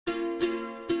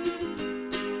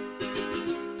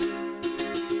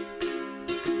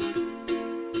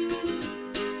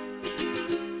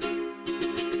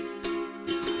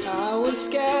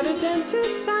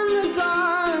dentist and the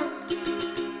dark.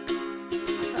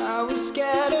 I was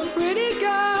scared of pretty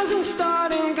girls and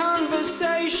starting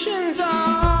conversations.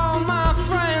 All my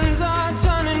friends are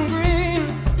turning green.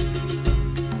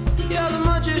 Yeah, the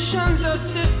magician's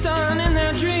assistant in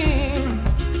their dream.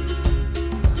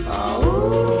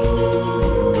 Oh.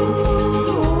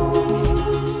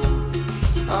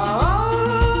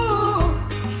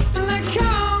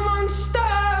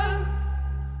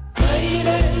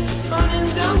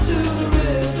 To the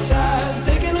riptide,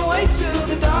 taken away to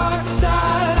the dark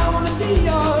side. I wanna be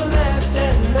your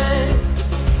left-hand man.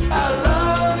 I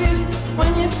love you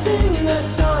when you're singing that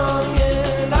song,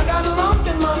 and I got a lump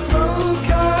in my throat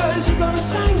 'cause you're gonna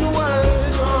sing the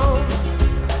words wrong.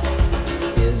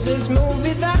 Here's this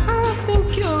movie that I think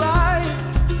you'll like.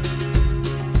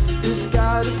 This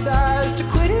guy decides to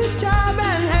quit his job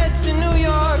and head to New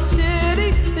York City.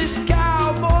 This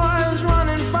cowboy's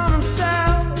running from himself.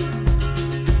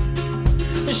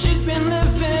 She's been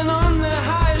living on the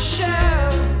highest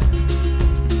shelf.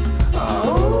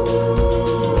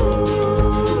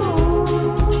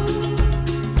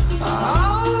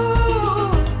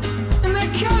 And they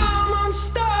come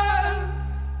unstuck.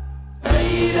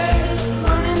 Hey there,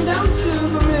 running down to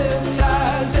the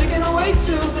riptide, taken away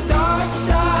to the